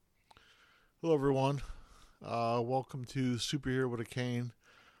Hello, everyone. Welcome to Superhero with a Cane,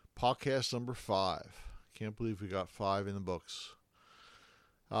 podcast number 5. Can't believe we got 5 in the books.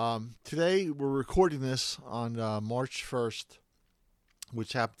 Today, we're recording this on March 1st,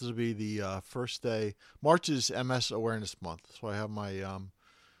 which happens to be the first day. March is MS Awareness Month, so I have my,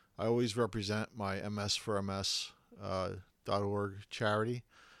 I always represent my MS for MS .org charity.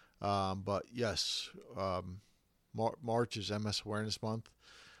 But yes, March is MS Awareness Month.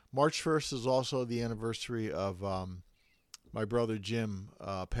 March 1st is also the anniversary of my brother Jim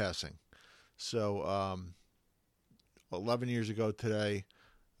passing. So 11 years ago today,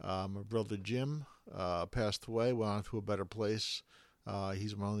 my brother Jim passed away, went on to a better place.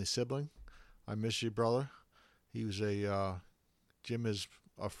 He's my only sibling. I miss you, brother. He was Jim is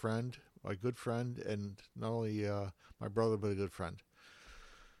a friend, a good friend, and not only my brother, but a good friend.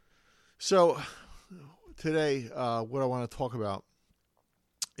 So today, what I want to talk about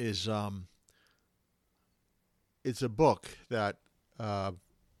is it's a book that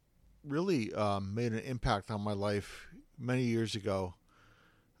really made an impact on my life many years ago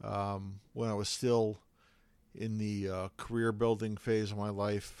when I was still in the career building phase of my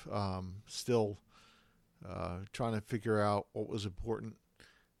life, still trying to figure out what was important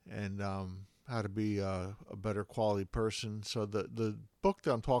and how to be a better quality person. So the book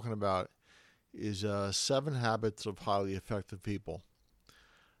that I'm talking about is 7 Habits of Highly Effective People.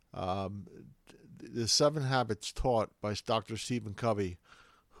 The 7 Habits taught by Dr. Stephen Coveys,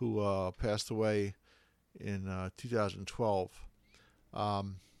 who passed away in 2012,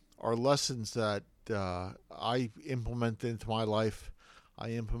 are lessons that I implement into my life.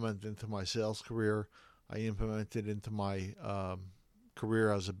 I implement into my sales career. I implemented into my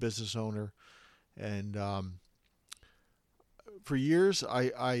career as a business owner, and for years,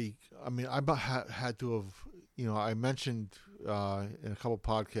 I mean, I had to have, I mentioned in a couple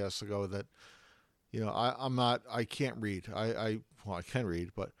podcasts ago that, I can't read. I can read,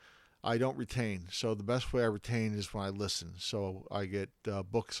 but I don't retain. So the best way I retain is when I listen. So I get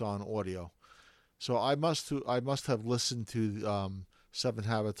books on audio. So I must have listened to 7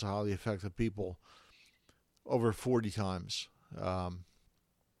 Habits of Highly Effective People over 40 times.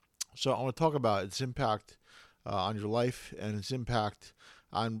 So I want to talk about its impact on your life and its impact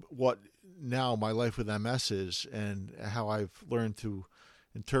on what now my life with MS is, and how I've learned to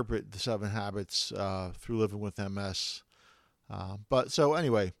interpret the 7 habits through living with MS. But so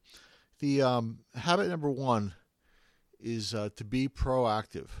anyway, the habit number 1 is to be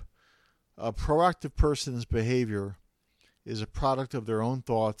proactive. A proactive person's behavior is a product of their own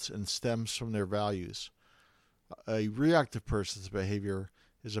thoughts and stems from their values. A reactive person's behavior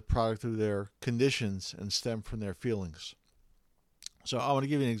is a product of their conditions and stem from their feelings. So I want to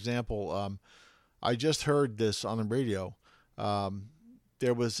give you an example. I just heard this on the radio.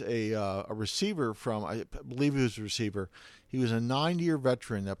 There was a receiver from, I believe he was a receiver. He was a 9-year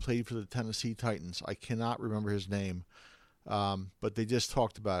veteran that played for the Tennessee Titans. I cannot remember his name, but they just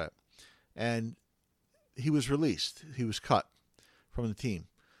talked about it. And he was released. He was cut from the team.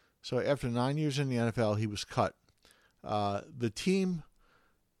 So after 9 years in the NFL, he was cut. The team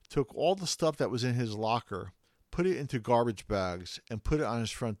took all the stuff that was in his locker, put it into garbage bags, and put it on his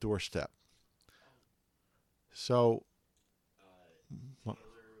front doorstep. So, Taylor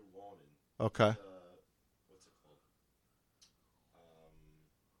Lawman. okay. What's it called?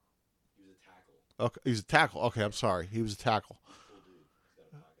 He was a tackle. Okay, he's a tackle. Okay, I'm sorry. He was a tackle. Cool dude.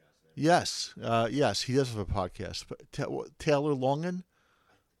 He's got a podcast now. Yes, he does have a podcast. But Taylor Longan? Lawman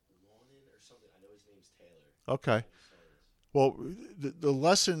or something. I know his name's Taylor. Okay. Well, the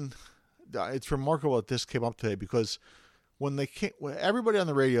lesson, it's remarkable that this came up today, because when everybody on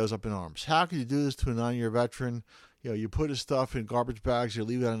the radio is up in arms. How can you do this to a 9-year veteran? You put his stuff in garbage bags, you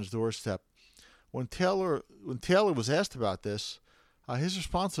leave it on his doorstep. When Taylor was asked about this, his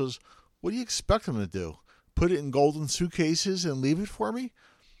response was, "What do you expect him to do? Put it in golden suitcases and leave it for me?"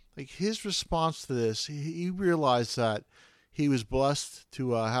 Like, his response to this, he realized that he was blessed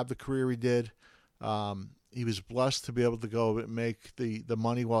to have the career he did. He was blessed to be able to go and make the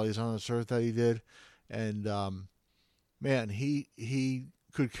money while he's on this earth that he did. And, man, he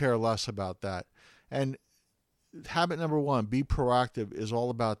could care less about that. And habit number 1, be proactive, is all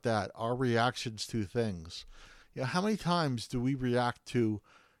about that. Our reactions to things. How many times do we react to,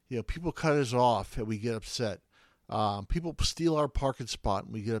 people cut us off and we get upset? People steal our parking spot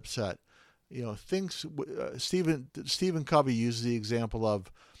and we get upset. Things. Stephen Covey uses the example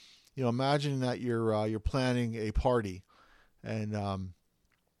of, imagine that you're planning a party, and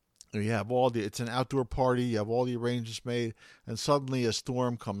you have it's an outdoor party. You have all the arrangements made, and suddenly a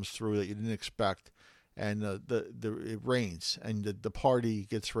storm comes through that you didn't expect, and it rains, and the party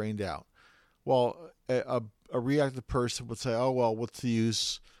gets rained out. Well, a reactive person would say, "Oh well, what's the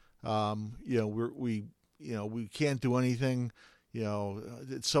use? We can't do anything.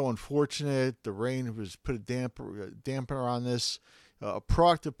 It's so unfortunate. The rain has put a dampener on this." A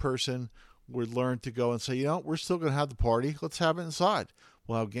proactive person would learn to go and say, we're still going to have the party. Let's have it inside.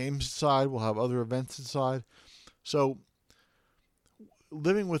 We'll have games inside. We'll have other events inside. So,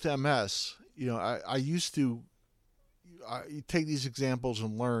 living with MS, I used to take these examples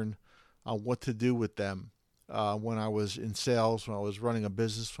and learn what to do with them when I was in sales, when I was running a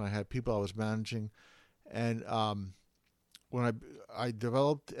business, when I had people I was managing. And when I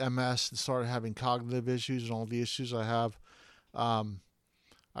developed MS and started having cognitive issues and all the issues I have,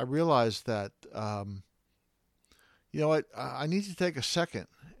 I realized that, I need to take a second.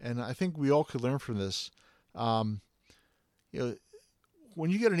 And I think we all could learn from this. When you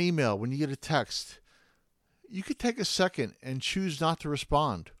get an email, when you get a text, you could take a second and choose not to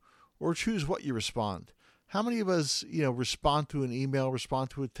respond or choose what you respond. How many of us, respond to an email,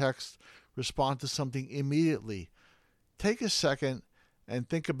 respond to a text, respond to something immediately? Take a second and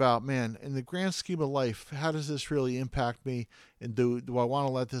think about, man, in the grand scheme of life, how does this really impact me? And do I want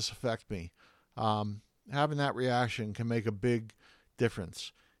to let this affect me? Having that reaction can make a big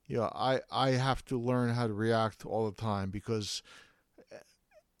difference. I have to learn how to react all the time because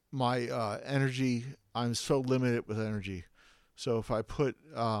my energy, I'm so limited with energy. So if I put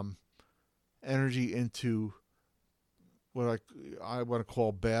energy into what I want to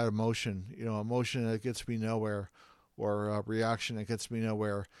call bad emotion, emotion that gets me nowhere, or a reaction that gets me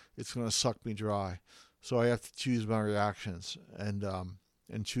nowhere, it's going to suck me dry. So I have to choose my reactions and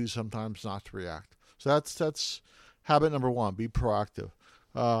choose sometimes not to react. So that's habit number 1, be proactive.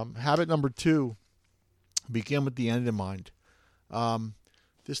 Habit number 2, begin with the end in mind.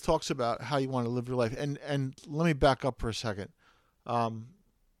 This talks about how you want to live your life. And let me back up for a second.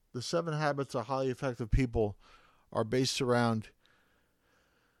 The 7 habits of highly effective people are based around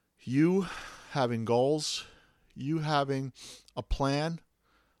you having goals, you having a plan.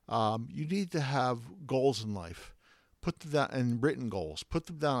 You need to have goals in life. Put them down, and written goals. Put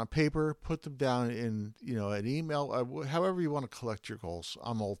them down on paper. Put them down in an email. However you want to collect your goals.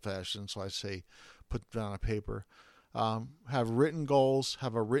 I'm old-fashioned, so I say put them down on paper. Have written goals.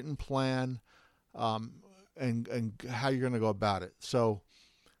 Have a written plan, and how you're going to go about it. So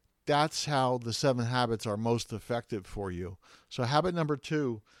that's how the 7 habits are most effective for you. So habit number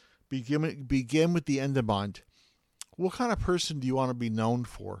 2, begin with the end in mind. What kind of person do you want to be known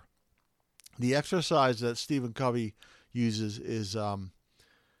for? The exercise that Stephen Covey uses is,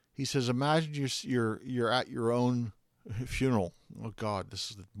 he says, imagine you're at your own funeral. Oh God,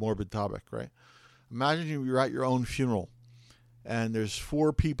 this is a morbid topic, right? Imagine you're at your own funeral, and there's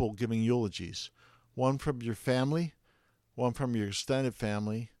 4 people giving eulogies. One from your family, one from your extended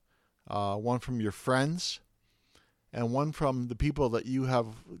family, one from your friends, and one from the people that you have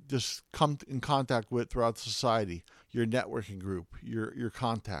just come in contact with throughout society, your networking group, your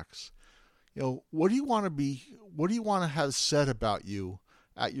contacts. What do you want to be? What do you want to have said about you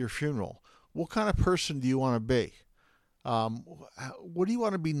at your funeral? What kind of person do you want to be? What do you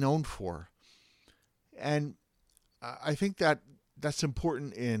want to be known for? And I think that's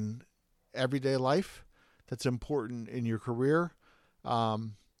important in everyday life. That's important in your career.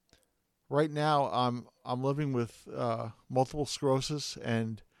 Right now, I'm living with multiple sclerosis,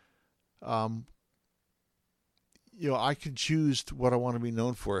 and I can choose what I want to be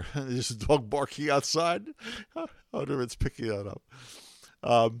known for. There's a dog barking outside. I wonder if it's picking that up.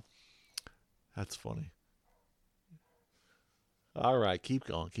 That's funny. All right, keep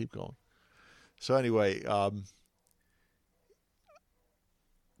going. So anyway,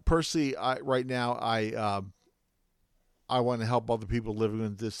 personally, right now I want to help other people living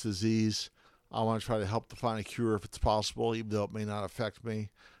with this disease. I want to try to help to find a cure if it's possible, even though it may not affect me.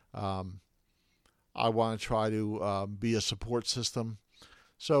 I want to try to be a support system.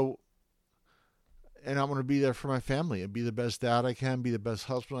 So, and I want to be there for my family and be the best dad I can, be the best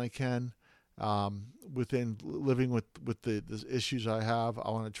husband I can. Within living with the issues I have, I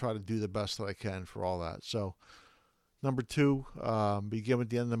want to try to do the best that I can for all that. So, number 2, begin with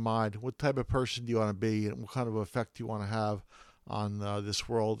the end in mind. What type of person do you want to be, and what kind of effect do you want to have on this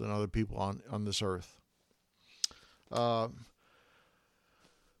world and other people on this earth?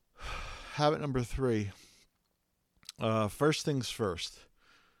 Habit number 3, first things first.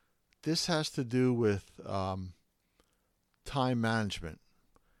 This has to do with time management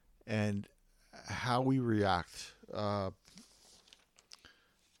and how we react. I'm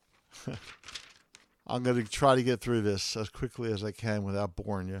going to try to get through this as quickly as I can without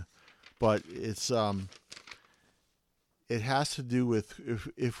boring you, but it's it has to do with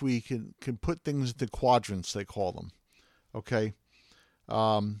if we can put things into quadrants, they call them. Okay.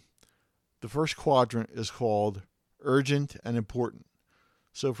 The first quadrant is called urgent and important.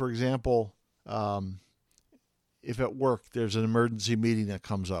 So, for example, if at work there's an emergency meeting that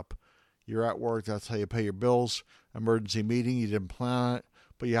comes up, you're at work, that's how you pay your bills. Emergency meeting, you didn't plan on it,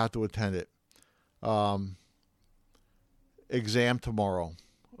 but you have to attend it. Exam tomorrow,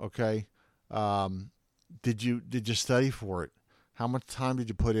 okay? Did you study for it? How much time did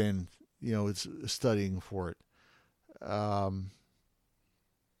you put in? It's studying for it.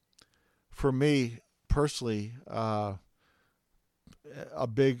 For me personally, a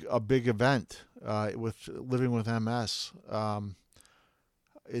big event with living with MS.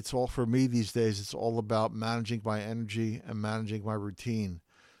 It's all for me these days. It's all about managing my energy and managing my routine.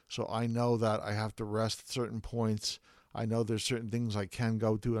 So I know that I have to rest at certain points. I know there's certain things I can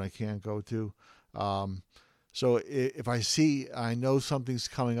go to and I can't go to. So if I know something's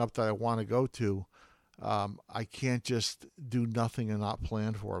coming up that I want to go to, I can't just do nothing and not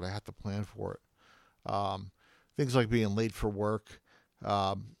plan for it. I have to plan for it. Things like being late for work.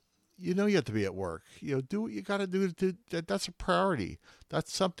 You have to be at work. Do what you got to do. That's a priority.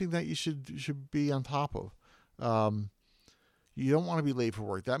 That's something that you should be on top of. You don't want to be late for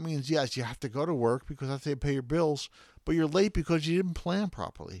work. That means, yes, you have to go to work because that's how you pay your bills, but you're late because you didn't plan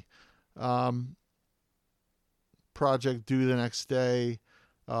properly. Project due the next day.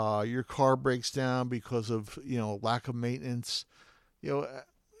 Your car breaks down because of, lack of maintenance.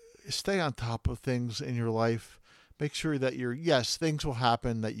 Stay on top of things in your life. Make sure that yes, things will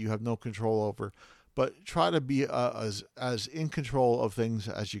happen that you have no control over, but try to be as in control of things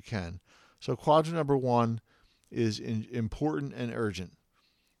as you can. So quadrant number 1 is important and urgent.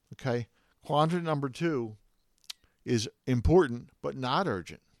 Okay. Quadrant number 2 is important but not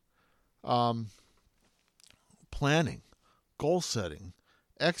urgent. Planning, goal setting,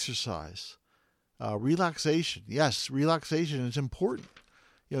 exercise, relaxation. Yes, relaxation is important.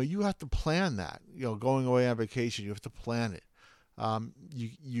 You have to plan that. Going away on vacation, you have to plan it.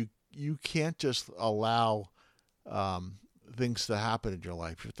 You can't just allow things to happen in your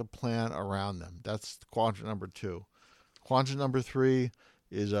life. You have to plan around them. That's quadrant number 2. Quadrant number 3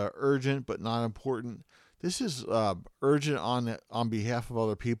 is urgent but not important. This is urgent on behalf of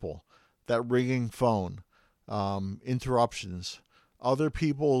other people. That ringing phone, interruptions, other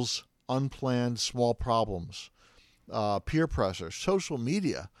people's unplanned small problems, peer pressure, social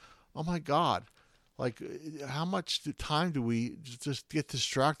media. Oh my God. Like, how much time do we just get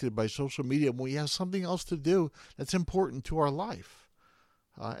distracted by social media when we have something else to do that's important to our life?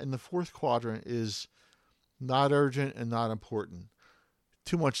 And the 4th quadrant is not urgent and not important.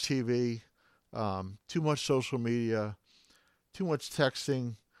 Too much TV, too much social media, too much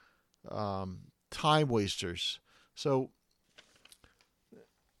texting, time wasters. So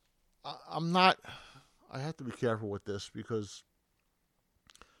I have to be careful with this because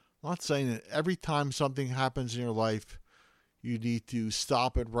I'm not saying that every time something happens in your life, you need to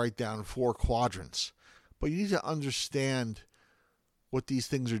stop and write down 4 quadrants. But you need to understand what these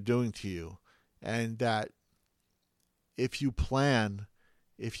things are doing to you, and that if you plan,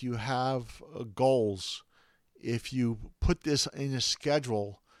 if you have goals, if you put this in a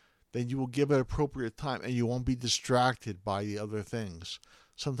schedule, then you will give it appropriate time and you won't be distracted by the other things.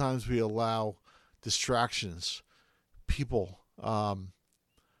 Sometimes we allow distractions, people,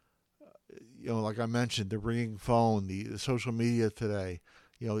 like I mentioned, the ringing phone, the social media today,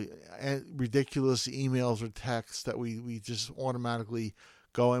 and ridiculous emails or texts that we just automatically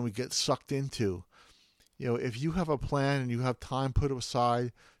go and we get sucked into. If you have a plan and you have time put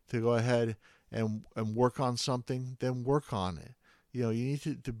aside to go ahead and work on something, then work on it. You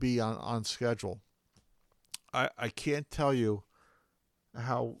need to be on schedule. I can't tell you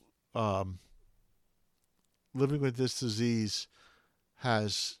how living with this disease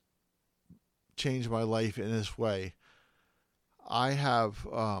has changed my life in this way. I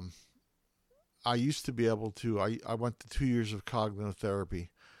used to be able to, I went to 2 years of cognitive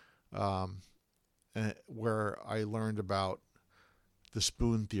therapy, where I learned about the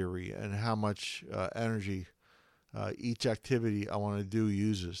spoon theory and how much energy each activity I want to do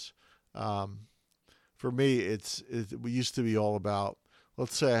uses. For me, it used to be all about,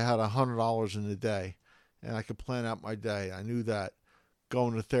 let's say I had $100 in a day and I could plan out my day. I knew that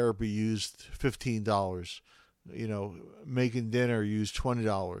going to therapy used $15, making dinner used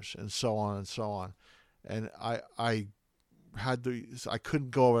 $20, and so on and so on. And I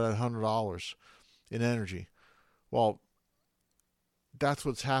couldn't go over that $100 in energy. Well, that's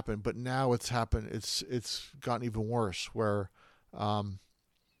what's happened, but now it's happened. It's gotten even worse, where I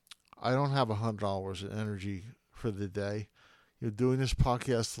don't have $100 in energy for the day. Doing this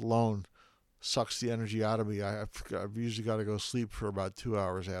podcast alone sucks the energy out of me. I've usually got to go sleep for about 2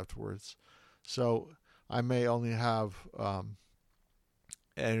 hours afterwards. So I may only have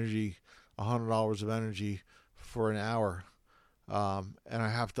energy, $100 of energy for an hour. And I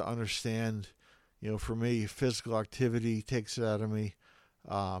have to understand, for me, physical activity takes it out of me.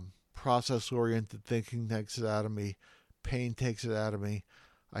 Process-oriented thinking takes it out of me. Pain takes it out of me.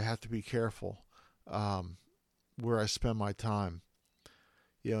 I have to be careful where I spend my time.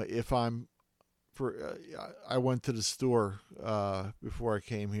 If I'm I went to the store before I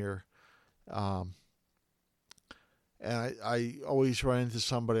came here, and I always run into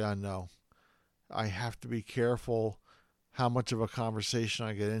somebody I know. I have to be careful how much of a conversation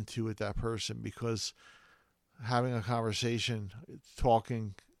I get into with that person, because having a conversation,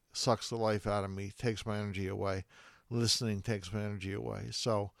 talking, sucks the life out of me, takes my energy away. Listening takes my energy away.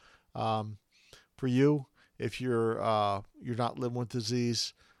 So for you, if you're not living with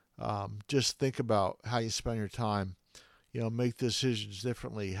disease, just think about how you spend your time. Make decisions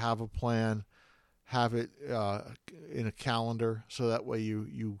differently. Have a plan. Have it in a calendar, so that way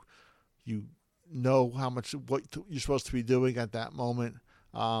you know what you're supposed to be doing at that moment.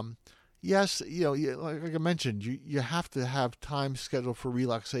 Yes, like I mentioned, you have to have time scheduled for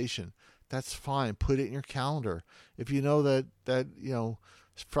relaxation. That's fine. Put it in your calendar. If you know that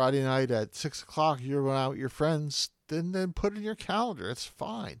it's Friday night at 6:00, you're going out with your friends, then put it in your calendar. It's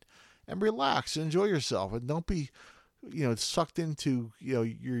fine, and relax, and enjoy yourself, and don't be sucked into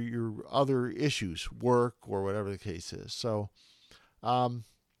your other issues, work or whatever the case is. So I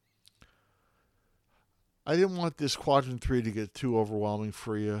didn't want this quadrant 3 to get too overwhelming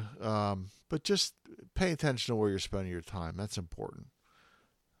for you, but just pay attention to where you're spending your time. That's important.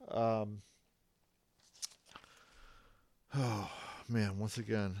 Oh man, once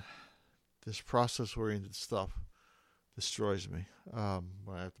again, this process-oriented stuff destroys me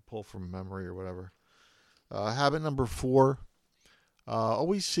when I have to pull from memory or whatever. Habit number 4: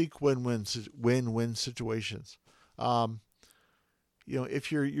 always seek win-win situations.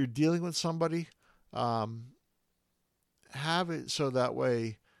 If you're dealing with somebody, have it so that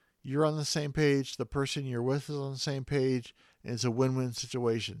way you're on the same page, the person you're with is on the same page, and it's a win-win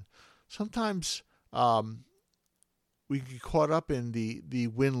situation. Sometimes we get caught up in the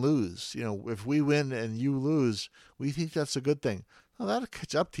win-lose. If we win and you lose, we think that's a good thing. Well, that'll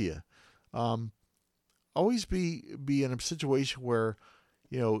catch up to you. Always be in a situation where,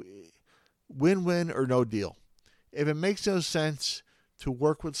 win-win or no deal. If it makes no sense to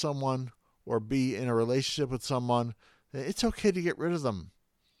work with someone or be in a relationship with someone, it's okay to get rid of them.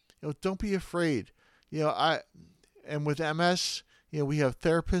 Don't be afraid. And with MS, we have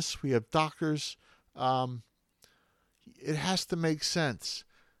therapists, we have doctors. It has to make sense.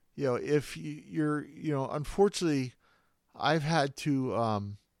 If you're, unfortunately, I've had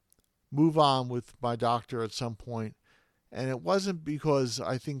to move on with my doctor at some point, and it wasn't because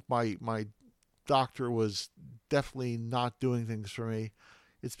I think my doctor was definitely not doing things for me.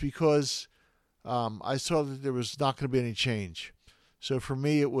 It's because I saw that there was not going to be any change. So for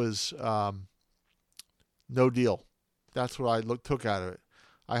me, it was no deal. That's what I took out of it.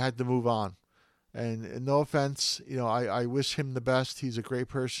 I had to move on. And no offense, I wish him the best. He's a great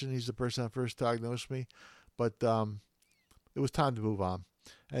person. He's the person that first diagnosed me. But it was time to move on.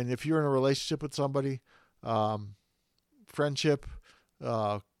 And if you're in a relationship with somebody, friendship,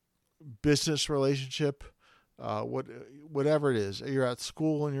 business relationship, whatever it is, you're at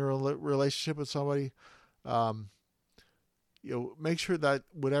school and you're in a relationship with somebody, make sure that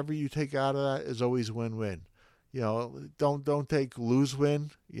whatever you take out of that is always win-win. Don't take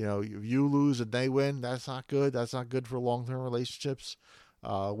lose-win. If you lose and they win, that's not good. That's not good for long-term relationships.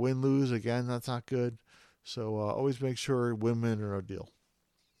 Win-lose, again, that's not good. So always make sure win-win or no deal.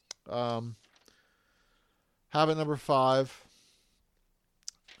 Habit number 5: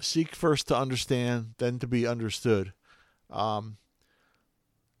 seek first to understand, then to be understood.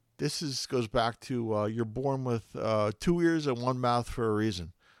 This goes back to you're born with 2 ears and 1 mouth for a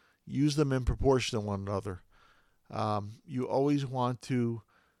reason. Use them in proportion to one another. You always want to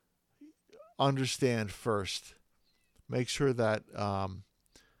understand first. Make sure that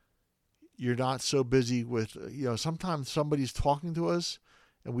you're not so busy with, sometimes somebody's talking to us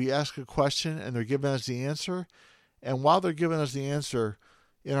and we ask a question and they're giving us the answer. And while they're giving us the answer,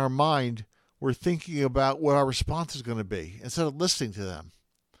 in our mind, we're thinking about what our response is going to be instead of listening to them.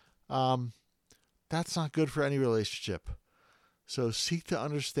 That's not good for any relationship. So seek to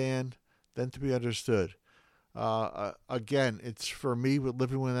understand, then to be understood. Again, it's for me with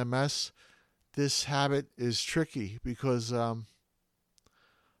living with MS. This habit is tricky because I've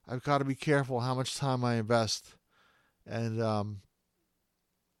got to be careful how much time I invest. And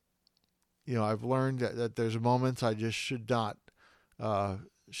I've learned that there's moments I just should not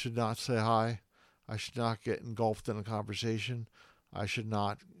say hi. I should not get engulfed in a conversation. I should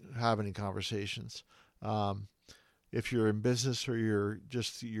not have any conversations. Um, if you're in business or you're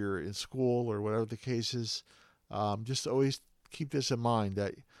in school or whatever the case is, just always keep this in mind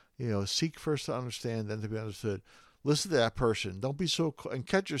that seek first to understand, then to be understood. Listen to that person. Don't be so and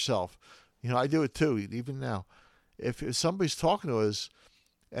catch yourself. I do it too, even now. If somebody's talking to us,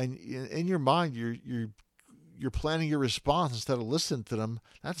 and in your mind you're planning your response instead of listening to them,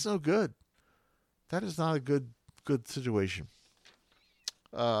 that's no good. That is not a good situation.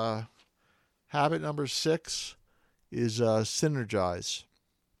 Habit number 6 is synergize.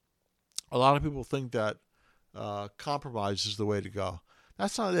 A lot of people think that compromise is the way to go.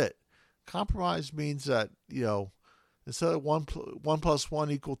 That's not it. Compromise means that instead of 1 plus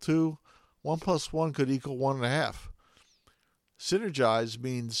 1 equal 2, 1 plus 1 could equal 1.5. Synergize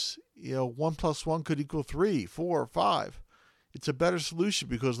means 1 plus 1 could equal 3, 4, 5. It's a better solution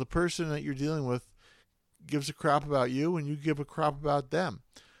because the person that you're dealing with gives a crap about you and you give a crap about them.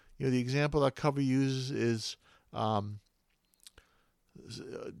 The example that Covey uses is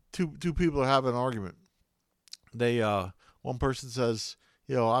two people are having an argument. They one person says,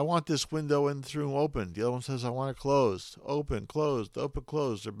 I want this window in this room open. The other one says, I want it closed. Open, closed, open,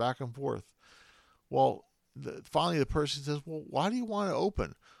 closed. They're back and forth. Well, finally the person says, well, why do you want it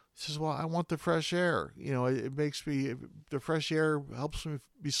open? He says, well, I want the fresh air. It makes me, the fresh air helps me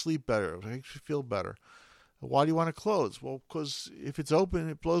sleep better. It makes me feel better. Why do you want it closed? Well, because if it's open,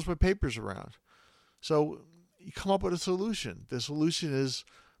 it blows my papers around. So you come up with a solution. The solution is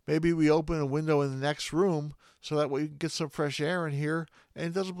maybe we open a window in the next room so that way you can get some fresh air in here and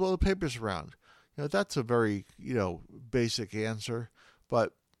it doesn't blow the papers around. That's a very, basic answer.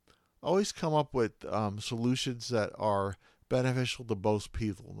 But always come up with solutions that are beneficial to both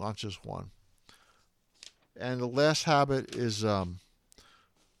people, not just one. And the last habit is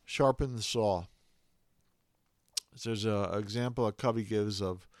sharpen the saw. So there's an example that Covey gives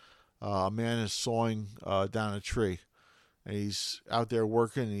of a man is sawing down a tree. And he's out there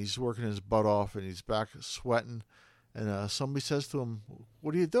working, and he's working his butt off, and he's back sweating. And somebody says to him,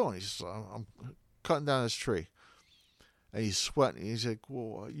 what are you doing? He says, I'm cutting down this tree. And he's sweating. He's like,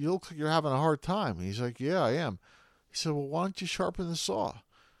 well, you look like you're having a hard time. And he's like, yeah, I am. He said, well, why don't you sharpen the saw?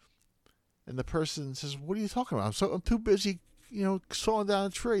 And the person says, what are you talking about? I'm too busy, sawing down a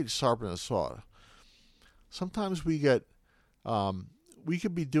tree to sharpen the saw. Sometimes we could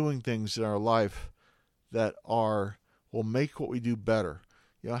be doing things in our life that will make what we do better.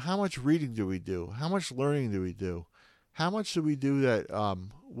 How much reading do we do? How much learning do we do? How much do we do that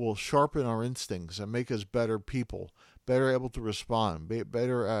will sharpen our instincts and make us better people, better able to respond,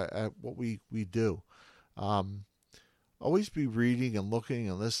 better at what we do? Always be reading and looking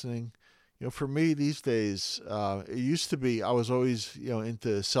and listening. For me these days, it used to be I was always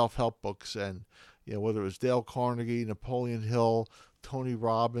into self-help books, and whether it was Dale Carnegie, Napoleon Hill, Tony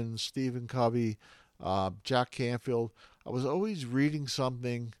Robbins, Stephen Covey, Jack Canfield. I was always reading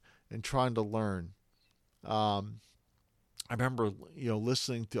something and trying to learn. I remember,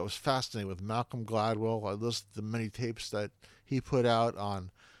 listening to. I was fascinated with Malcolm Gladwell. I listened to many tapes that he put out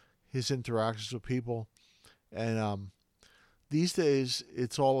on his interactions with people, and these days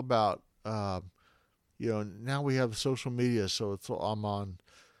it's all about. Now we have social media, so I'm on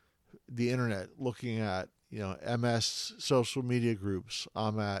the internet looking at MS social media groups.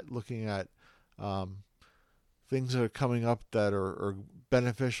 I'm looking at things that are coming up that are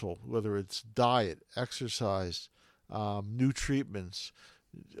beneficial, whether it's diet, exercise, new treatments,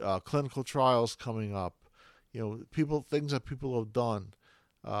 clinical trials coming up, things that people have done.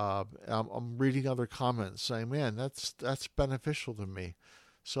 I'm reading other comments saying, man, that's beneficial to me.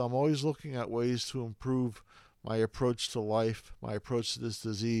 So I'm always looking at ways to improve my approach to life, my approach to this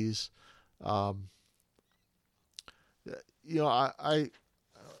disease. I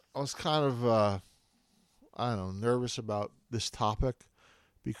was kind of nervous about this topic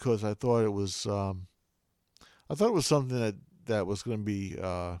because I thought it was something that was going to be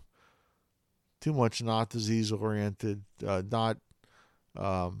too much not disease oriented, not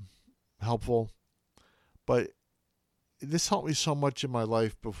helpful. But this helped me so much in my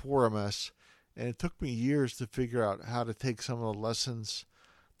life before MS, and it took me years to figure out how to take some of the lessons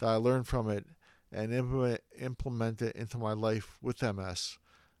that I learned from it and implement it into my life with MS.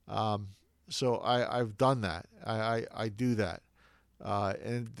 So I've done that. I do that.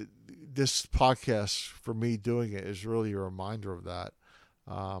 And this podcast, for me doing it, is really a reminder of that.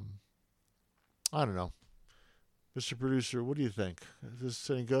 I don't know. Mr. Producer, what do you think? Is this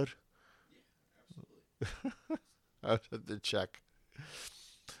any good? Yeah, absolutely. I had to check.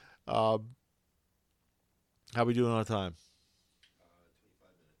 Um, how we doing on time? 25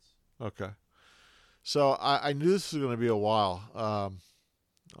 minutes. Okay. So I knew this was going to be a while.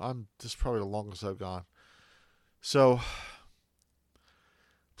 This is probably the longest I've gone. So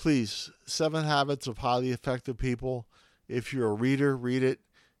please, 7 Habits of Highly Effective People. If you're a reader, read it.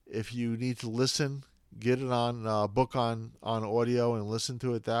 If you need to listen, get it on book on audio and listen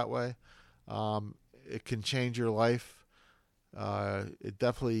to it that way. It can change your life. It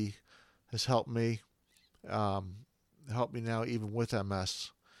definitely has helped me. Helped me now even with MS.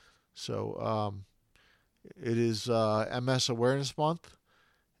 So it is MS Awareness Month,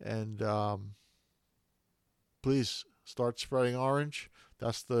 and please start spreading orange.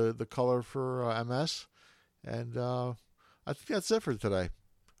 That's the color for MS, and I think that's it for today.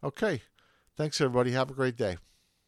 Okay, thanks everybody. Have a great day.